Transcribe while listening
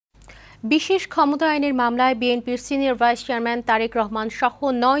বিশেষ ক্ষমতা আইনের মামলায় বিএনপির senior vice chairman Tarique Rahman সহ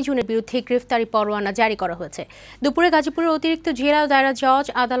 9 জনের বিরুদ্ধে গ্রেফতারি পরোয়ানা জারি করা হয়েছে। দুপুরে গাজীপুরের অতিরিক্ত জেলা ও দায়রা জজ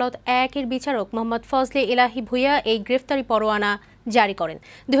আদালত 1-এর বিচারক মোহাম্মদ ফজলে ইলাহি ভুইয়া এই গ্রেফতারি পরোয়ানা জারি করেন।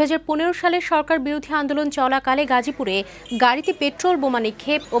 2015 সালে সরকার বিরোধী আন্দোলন চলাকালে গাজীপুরে গাড়িতে পেট্রোল বোমা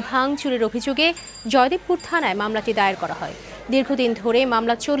নিক্ষেপ ও ভাঙচুরের অভিযোগে জয়দেবপুর থানায় মামলাটি দায়ের করা হয়। দীর্ঘদিন ধরে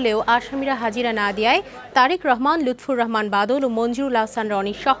মামলা চললেও আসামিরা হাজিরা না দেওয়ায় তারেক রহমান, লুৎফুর রহমান বাদল ও মঞ্জুরুল আহসান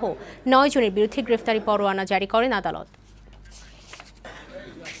রনি সহ 9 জনের বিরুদ্ধে গ্রেফতারি পরোয়ানা জারি করেন আদালত।